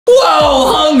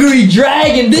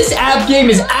dragon. This app game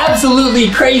is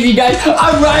absolutely crazy, guys.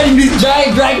 I'm riding this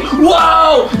giant dragon.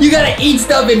 Whoa! You gotta eat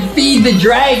stuff and feed the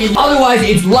dragon. Otherwise,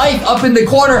 its life up in the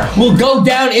corner will go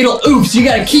down. It'll oof. So you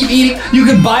gotta keep eating. You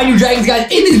can buy new dragons, guys.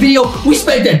 In this video, we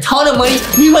spent a ton of money.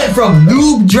 We went from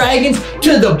noob dragons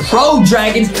to the pro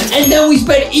dragons, and then we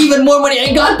spent even more money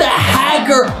and got the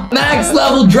hacker max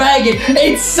level dragon.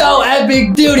 It's so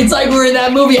epic, dude. It's like we're in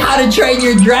that movie, How to Train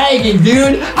Your Dragon,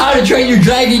 dude. How to Train Your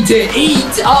Dragon to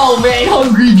Eat. Oh, man,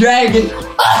 hungry dragon.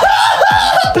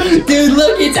 Dude,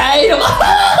 look, it's Adam.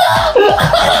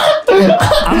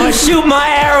 I'm gonna shoot my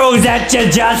arrows at you,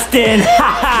 Justin.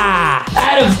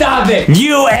 Adam, stop it.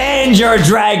 You and your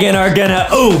dragon are gonna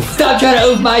oof. Stop trying to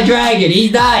oof my dragon.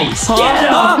 He's nice. Get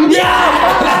him.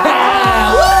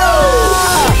 Yeah. Woo!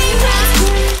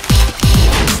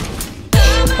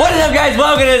 What is up, guys?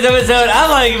 Welcome to this episode of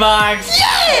LankyBox.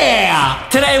 Yeah!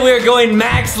 Today we're going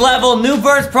max level noob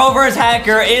vs pro vs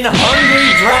hacker in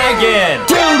Hungry Dragon.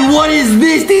 Dude, what is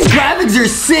this? These graphics are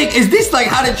sick. Is this like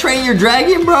How to Train Your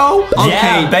Dragon, bro? Okay.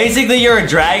 Yeah, basically you're a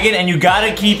dragon and you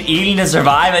gotta keep eating to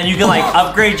survive, and you can like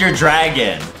upgrade your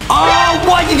dragon. Oh,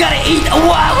 what? You gotta eat?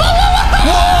 Wow.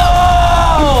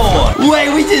 Whoa!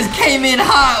 Wait, we just came in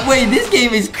hot. Wait, this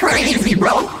game is crazy,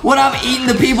 bro. When I'm eating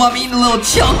the people, I'm eating the little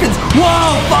chilkins.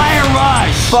 Whoa, fire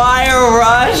rush. Fire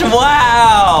rush,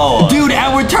 wow. Dude,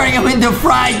 and we're turning them into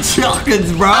fried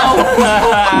chilkins, bro.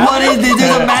 What is this?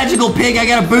 There's a magical pig. I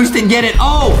gotta boost and get it.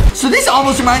 Oh, so this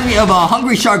almost reminds me of a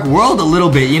Hungry Shark World a little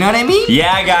bit. You know what I mean?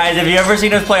 Yeah, guys, if you ever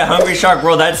seen us play a Hungry Shark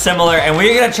World, that's similar. And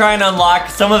we're gonna try and unlock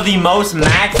some of the most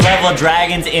max level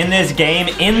dragons in this game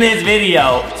in this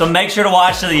video. So make sure to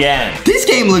watch to the end. This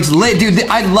game looks lit, dude.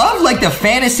 I love like the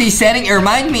fantasy setting. It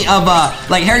reminds me of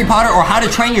like Harry Potter or How to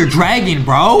Train Your Dragon,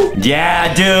 bro.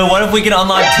 Yeah, dude. What if we can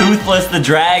unlock Toothless the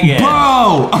dragon?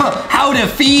 Bro, how to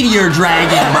feed your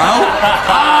dragon, bro.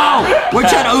 Oh, we're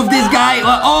trying to oof this guy.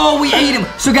 Oh, we ate him.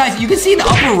 So guys, you can see in the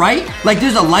upper right, like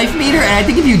there's a life meter, and I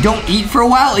think if you don't eat for a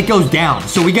while, it goes down.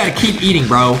 So we gotta keep eating,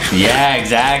 bro. Yeah,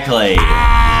 exactly.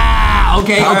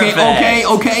 Okay, Perfect.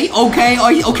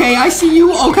 okay, I see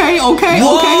you. Okay.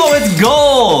 Whoa, it's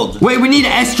gold. Wait, we need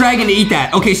an S dragon to eat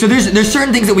that. Okay, so there's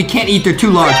certain things that we can't eat. They're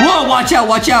too large. Whoa, watch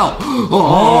out.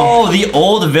 Oh, the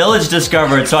old village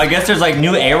discovered. So I guess there's like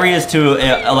new areas to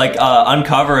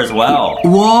uncover as well.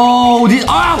 Whoa, no,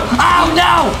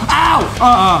 ow.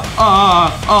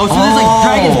 So there's like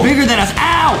dragons bigger than us.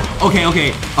 Ow. Okay.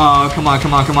 Come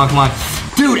on.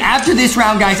 Dude, after this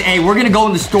round, guys, hey, we're gonna go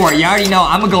in the store. You already know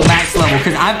I'm gonna go max level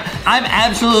because I'm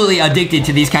absolutely addicted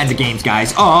to these kinds of games,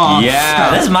 guys.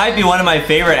 Yeah, this might be one of my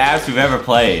favorite apps we've ever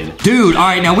played. Dude, all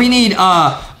right, now we need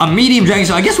a medium dragon,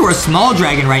 so I guess we're a small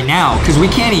dragon right now because we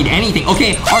can't eat anything.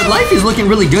 Okay, our life is looking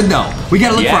really good though. We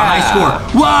gotta look for a high score.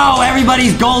 Whoa,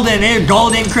 everybody's golden. They're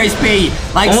golden crispy,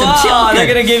 like some children. They're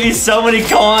gonna give you so many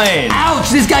coins. Ouch,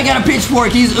 this guy got a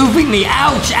pitchfork. He's oofing me.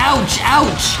 Ouch.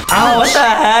 Oh, what the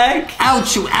heck? Ouch.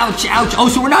 Oh,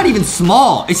 so we're not even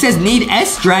small. It says need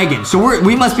S dragon, so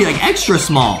we must be like extra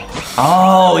small.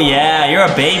 Oh, yeah, you're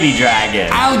a baby dragon.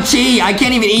 Ouchie, I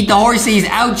can't even eat the horsies.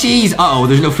 Ouchies. Uh-oh,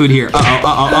 there's no food here.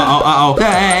 Uh-oh.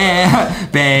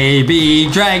 Baby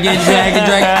dragon.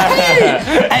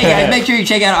 Hey, guys, make sure you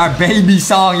check out our baby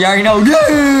song. You already know.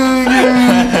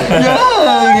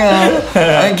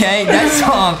 Okay, that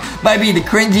song might be the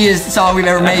cringiest song we've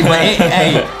ever made, but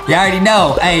hey, you already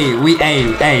know. Hey.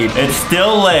 It's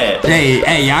still lit.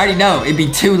 Hey, you already know. It'd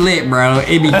be too lit, bro.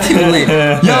 It'd be too lit.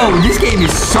 Yo, this game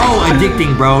is so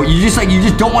addicting, bro. You just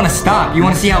don't want to stop. You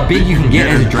want to see how big you can get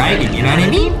as a dragon. You know what I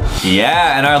mean?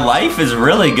 Yeah, and our life is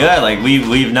really good. Like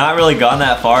we've not really gone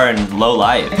that far in low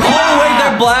life. Oh wait,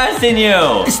 they're blasting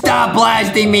you. Stop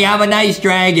blasting me. I'm a nice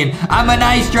dragon.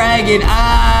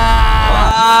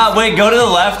 Wait, go to the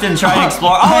left and try to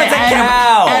explore. Oh, it's a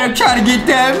cow. I'm trying to get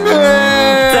that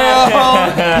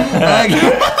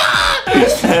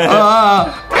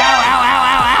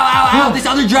Ow, this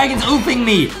other dragon's oofing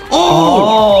me.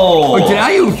 Oh, did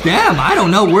I oof them? I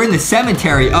don't know. We're in the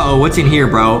cemetery. Uh-oh, what's in here,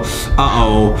 bro?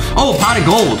 Uh-oh. Oh, a pot of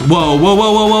gold.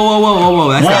 Whoa.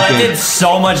 That's not good. It did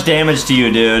so much damage to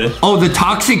you, dude. Oh, the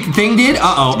toxic thing did?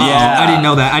 Uh-oh. Yeah. I didn't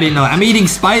know that. I'm eating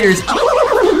spiders.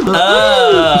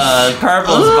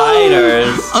 Purple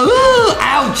spiders.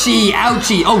 Ouchie.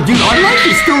 Oh, dude, our life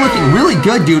is still looking really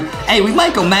good, dude. Hey, we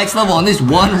might go max level on this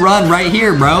one run right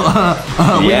here, bro.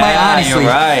 We might honestly.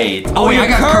 You're right. Oh, wait, I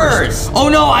got cursed. Oh,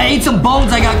 no, I ate some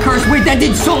bones. I got cursed. Wait, that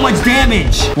did so much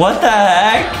damage. What the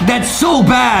heck? That's so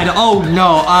bad. Oh,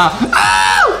 no.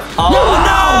 Oh,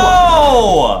 no!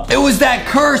 No! It was that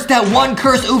curse, that one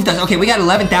curse oofed us. Okay, we got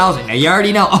 11,000. Now, you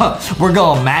already know. We're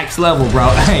going max level, bro.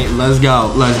 Hey, let's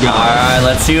go. Let's go. All right,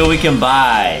 let's see what we can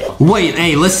buy. Wait,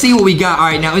 hey, let's see what we got. All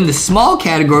right, now in the small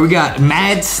category, we got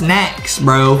mad snacks,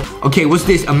 bro. Okay, what's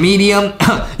this? A medium?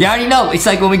 You already know. It's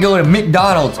like when we go to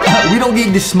McDonald's. We don't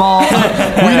get the small.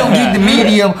 We don't get the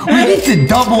medium. We get the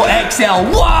double XL.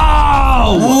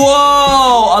 Whoa!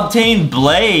 Whoa! Obtain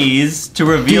Blaze to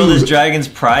reveal this dragon's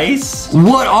price?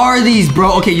 What are these,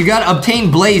 bro? Okay, you gotta obtain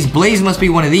Blaze. Blaze must be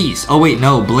one of these. Oh, wait,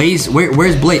 no. Blaze?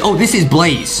 Where's Blaze? Oh, this is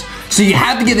Blaze. So you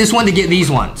have to get this one to get these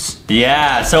ones.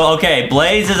 Yeah, so okay,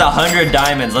 Blaze is 100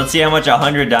 diamonds. Let's see how much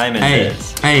 100 diamonds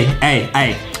is. Hey,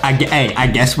 I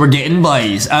guess we're getting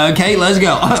Blaze. Okay, let's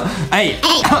go. Hey,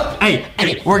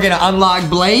 we're gonna unlock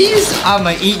Blaze. I'm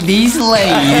gonna eat these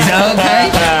Lays,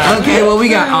 okay? Okay, well, we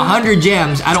got 100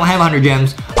 gems. I don't have 100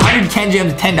 gems. 110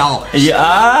 gems, $10.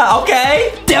 Yeah,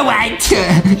 okay. Do it.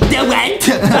 Do it.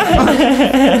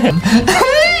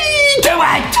 Do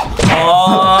it.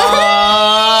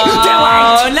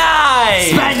 Oh, nice!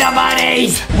 Spend the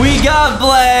money! We got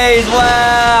Blaze,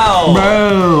 wow!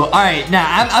 Bro, alright, now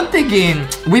I'm thinking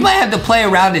we might have to play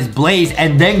around as Blaze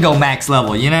and then go max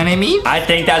level, you know what I mean? I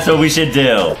think that's what we should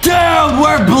do. Dude,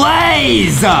 we're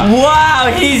Blaze!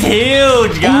 Wow, he's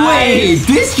huge, guys! Wait,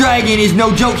 this dragon is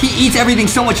no joke. He eats everything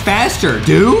so much faster,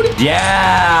 dude.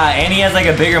 Yeah, and he has like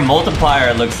a bigger multiplier,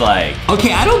 it looks like.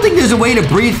 Okay, I don't think there's a way to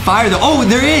breathe fire though. Oh,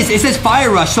 there is. It says fire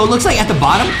rush, so it looks like at the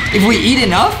bottom, if we eat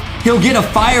enough, he'll get a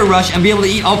fire rush and be able to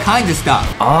eat all kinds of stuff.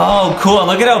 Oh, cool. And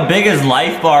look at how big his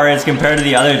life bar is compared to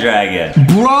the other dragon.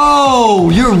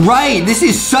 Bro, you're right. This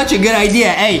is such a good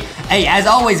idea. Hey, as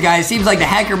always, guys, seems like the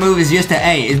hacker move is just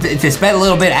to spend a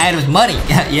little bit of Adam's money.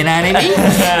 You know what I mean?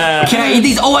 Can I eat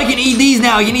these? Oh, I can eat these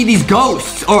now. You can eat these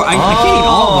ghosts. Or I can't eat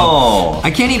all of them.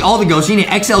 I can't eat all the ghosts. You need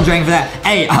an XL dragon for that.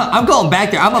 Hey, I'm going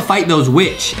back there. I'm going to fight those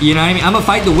witch. You know what I mean? I'm going to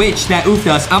fight the witch that oofed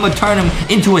us. I'm going to turn him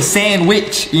into a sand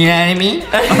witch. You know what I mean?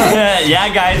 Yeah,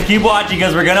 guys, keep watching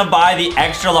because we're gonna buy the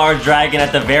extra large dragon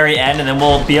at the very end and then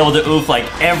we'll be able to oof like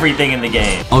everything in the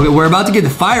game. Okay, we're about to get the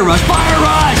fire rush. Fire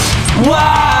rush!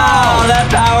 Wow, that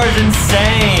power's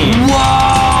insane.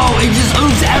 Whoa, it just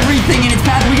oofs everything in its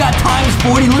path. We got times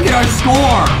 40. Look at our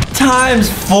score. Times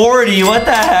 40, what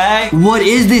the heck? What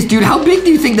is this, dude? How big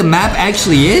do you think the map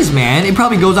actually is, man? It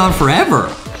probably goes on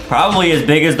forever. Probably as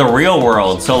big as the real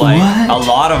world, so like a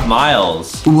lot of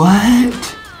miles.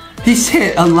 What? This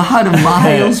hit a lot of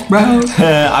miles, bro.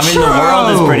 I mean, the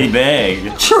world is pretty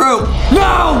big. True.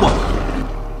 No!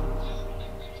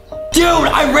 Dude,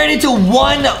 I ran into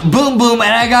one boom boom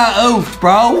and I got oofed,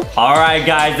 bro. All right,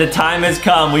 guys, the time has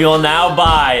come. We will now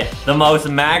buy the most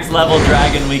max level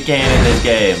dragon we can in this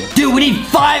game. Dude, we need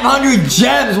 500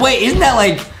 gems. Wait, isn't that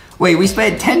like... Wait, we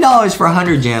spent $10 for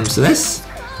 100 gems, so that's...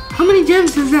 How many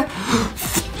gems is that?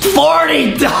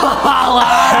 $40!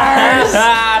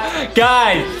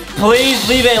 Guys, please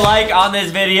leave a like on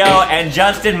this video and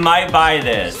Justin might buy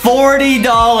this. $40 we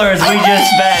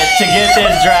just spent to get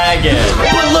this dragon.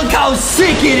 But look how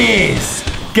sick it is.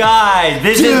 Guys,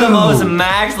 this is the most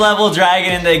max level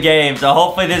dragon in the game, so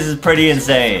hopefully this is pretty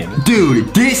insane.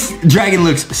 Dude, this dragon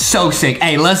looks so sick.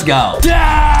 Hey, let's go.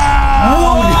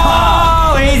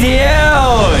 Whoa, he's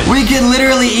huge. We can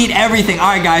literally eat everything. All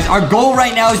right, guys, our goal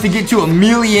right now is to get to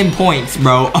 1,000,000 points,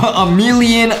 bro.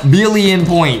 1,000,000 billion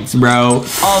points, bro.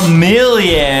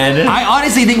 1,000,000? I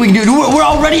honestly think we can do it. We're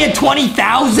already at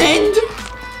 20,000?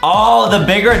 Oh, the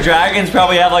bigger dragons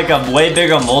probably have like a way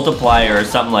bigger multiplier or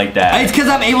something like that. It's because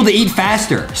I'm able to eat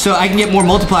faster, so I can get more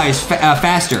multipliers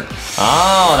faster.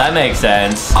 Oh, that makes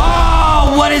sense.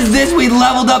 Oh, what is this? We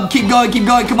leveled up. Keep going, keep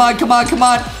going. Come on, come on, come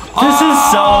on. This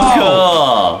is so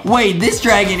cool. Wait, this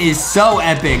dragon is so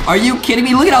epic. Are you kidding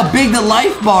me? Look at how big the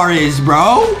life bar is,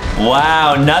 bro.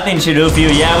 Wow, nothing should oof you.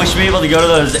 Yeah, we should be able to go to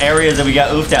those areas that we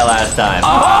got oofed at last time.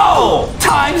 Oh,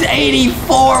 times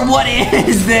 84. What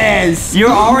is this?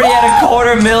 You're already at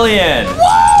 250,000.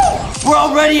 Whoa! We're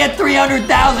already at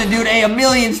 300,000, dude. Hey,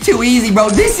 1,000,000's too easy, bro.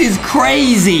 This is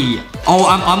crazy. Oh,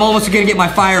 I'm almost gonna get my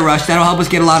fire rush. That'll help us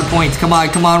get a lot of points. Come on,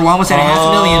 come on. We're almost at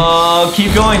 500,000. Oh,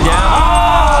 keep going down.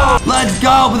 Oh, let's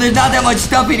go, but there's not that much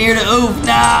stuff in here to oof.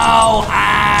 No.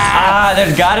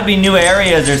 There's gotta be new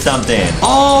areas or something.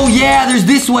 Oh, yeah, there's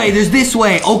this way. There's this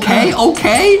way. Okay,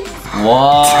 okay.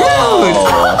 Whoa. Dude.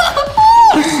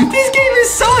 This game is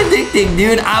so addicting,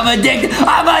 dude. I'm addicted.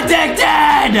 I'm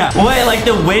addicted. Wait, like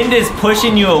the wind is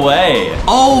pushing you away.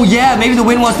 Oh, yeah, maybe the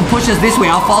wind wants to push us this way.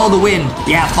 I'll follow the wind.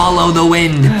 Yeah, follow the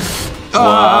wind.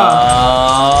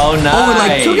 Whoa, nice.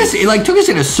 Oh, it took us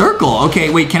in a circle. Okay,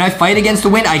 wait, can I fight against the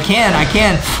wind? I can.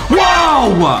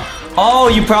 Whoa! Oh,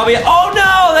 you probably... Oh,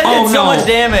 no! That did so much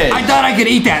damage. I thought I could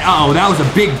eat that. Uh-oh, that was a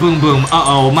big boom boom.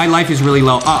 Uh-oh, my life is really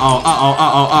low.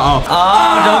 Oh,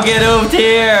 don't get oofed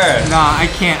here. Nah, I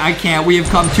can't. We have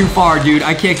come too far, dude.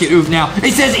 I can't get oofed now.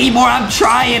 It says eat more. I'm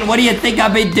trying. What do you think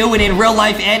I've been doing in real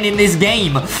life and in this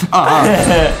game?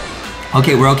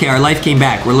 Okay, we're okay. Our life came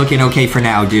back. We're looking okay for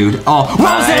now, dude. Oh, we're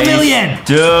almost at 1 million!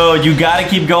 Dude, you gotta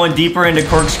keep going deeper into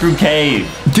Corkscrew Cave.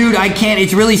 Dude, I can't.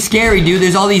 It's really scary, dude.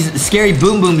 There's all these scary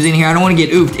boom booms in here. I don't want to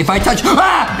get oofed. If I touch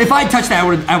that,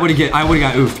 I would have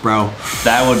got oofed, bro.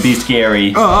 That would be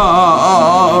scary.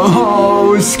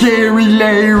 Oh, scary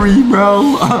Larry,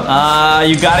 bro.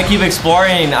 You gotta keep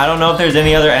exploring. I don't know if there's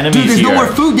any other enemies here. Dude, there's no more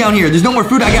food down here. There's no more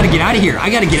food. I gotta get out of here.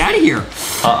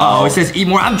 Uh-oh. It says eat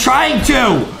more. I'm trying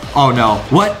to. Oh no!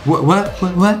 What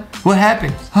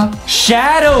happened? Huh?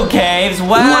 Shadow caves?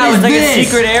 Wow, it's like a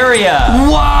secret area.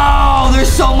 Wow,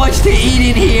 there's so much to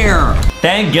eat in here.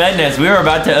 Thank goodness, we were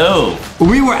about to oof.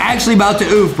 We were actually about to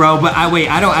oof, bro. But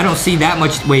I don't see that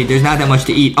much. Wait, there's not that much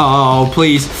to eat. Oh,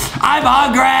 please, I'm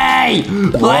hungry.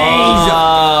 Please.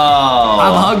 Whoa.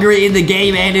 I'm hungry in the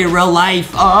game and in real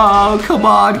life. Oh, come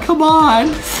on.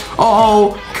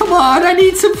 Oh, come on, I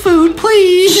need some food,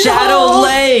 please. Shadow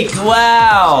Lake,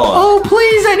 wow. Oh,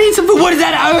 please, I need some food. What is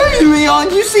that? Do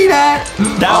you see that?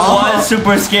 That was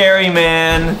super scary,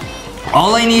 man.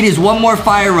 All I need is one more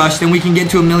fire rush, then we can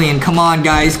get to 1 million. Come on,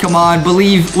 guys, come on.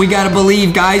 Believe, we gotta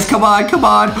believe, guys. Come on. Come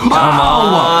on,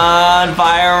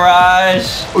 fire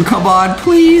rush. Oh, come on,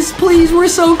 please, we're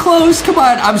so close. Come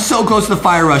on, I'm so close to the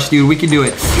fire rush, dude. We can do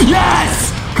it. Yes!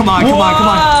 Come on. Come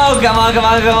on.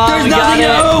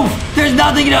 There's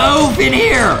nothing to oof in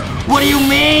here. What do you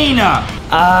mean?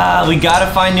 We gotta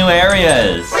find new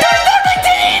areas. There's nothing to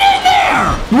eat in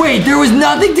there. Wait, there was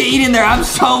nothing to eat in there. I'm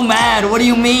so mad. What do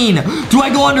you mean? Do I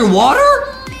go underwater?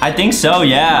 I think so,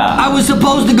 yeah. I was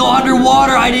supposed to go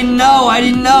underwater. I didn't know.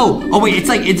 Oh wait, it's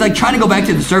like trying to go back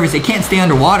to the surface. It can't stay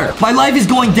underwater. My life is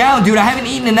going down, dude. I haven't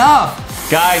eaten enough.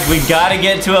 Guys, we gotta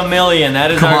get to 1 million.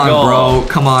 That is our goal.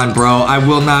 Come on, bro. I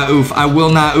will not oof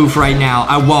right now.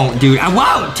 I won't, dude. I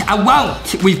won't.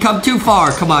 We've come too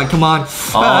far. Come on. Oh,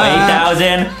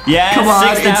 8,000. Yes, come on.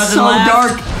 6,000 It's so left.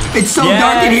 dark. It's so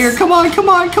dark in here. Come on,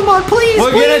 please.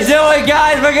 We're gonna do it,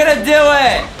 guys. We're gonna do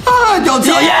it. Don't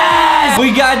tell. Yes!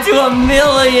 We got to 1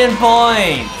 million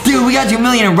points. Dude, we got to 1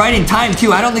 million and right in time,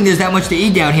 too. I don't think there's that much to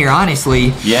eat down here,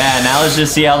 honestly. Yeah, now let's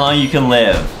just see how long you can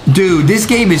live. Dude, this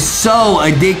game is so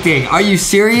addicting. Are you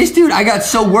serious, dude? I got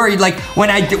so worried. Like,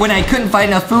 when I couldn't find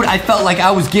enough food, I felt like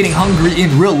I was getting hungry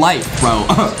in real life, bro. You know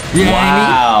what I mean?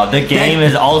 Wow, the game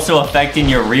is also affecting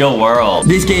your real world.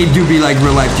 This game do be like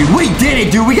real life, dude. We did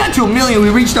it, dude. We got to 1 million. We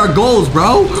reached our goals,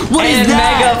 bro. What is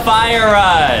that? Mega Fire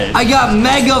Rush. I got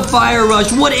Mega Fire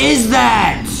Rush. What is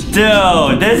that?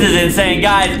 Dude, this is insane.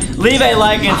 Guys, leave a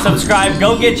like and subscribe.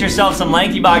 Go get yourself some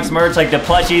LankyBox merch like the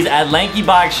plushies at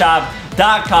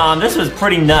LankyBoxShop.com. This was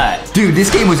pretty nuts. Dude, this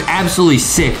game was absolutely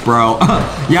sick, bro.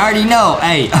 You already know.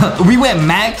 Hey, we went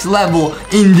max level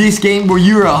in this game where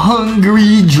you're a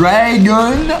hungry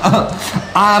dragon.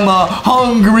 I'm a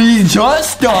hungry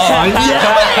Justin.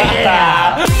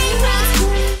 Yeah.